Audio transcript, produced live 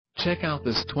Check out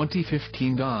this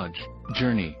 2015 Dodge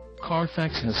Journey.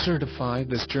 Carfax has certified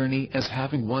this Journey as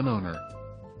having one owner.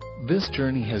 This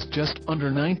Journey has just under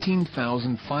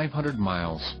 19,500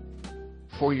 miles.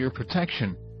 For your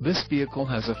protection, this vehicle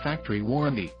has a factory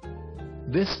warranty.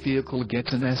 This vehicle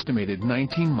gets an estimated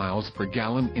 19 miles per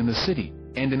gallon in the city,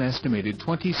 and an estimated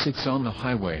 26 on the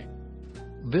highway.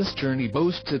 This Journey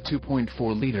boasts a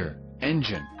 2.4-liter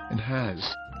engine, and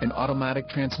has an automatic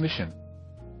transmission.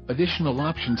 Additional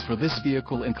options for this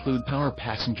vehicle include power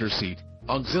passenger seat,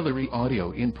 auxiliary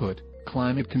audio input,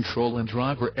 climate control and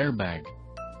driver airbag.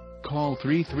 Call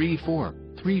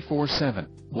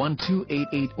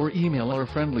 334-347-1288 or email our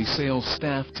friendly sales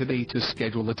staff today to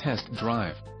schedule a test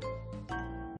drive.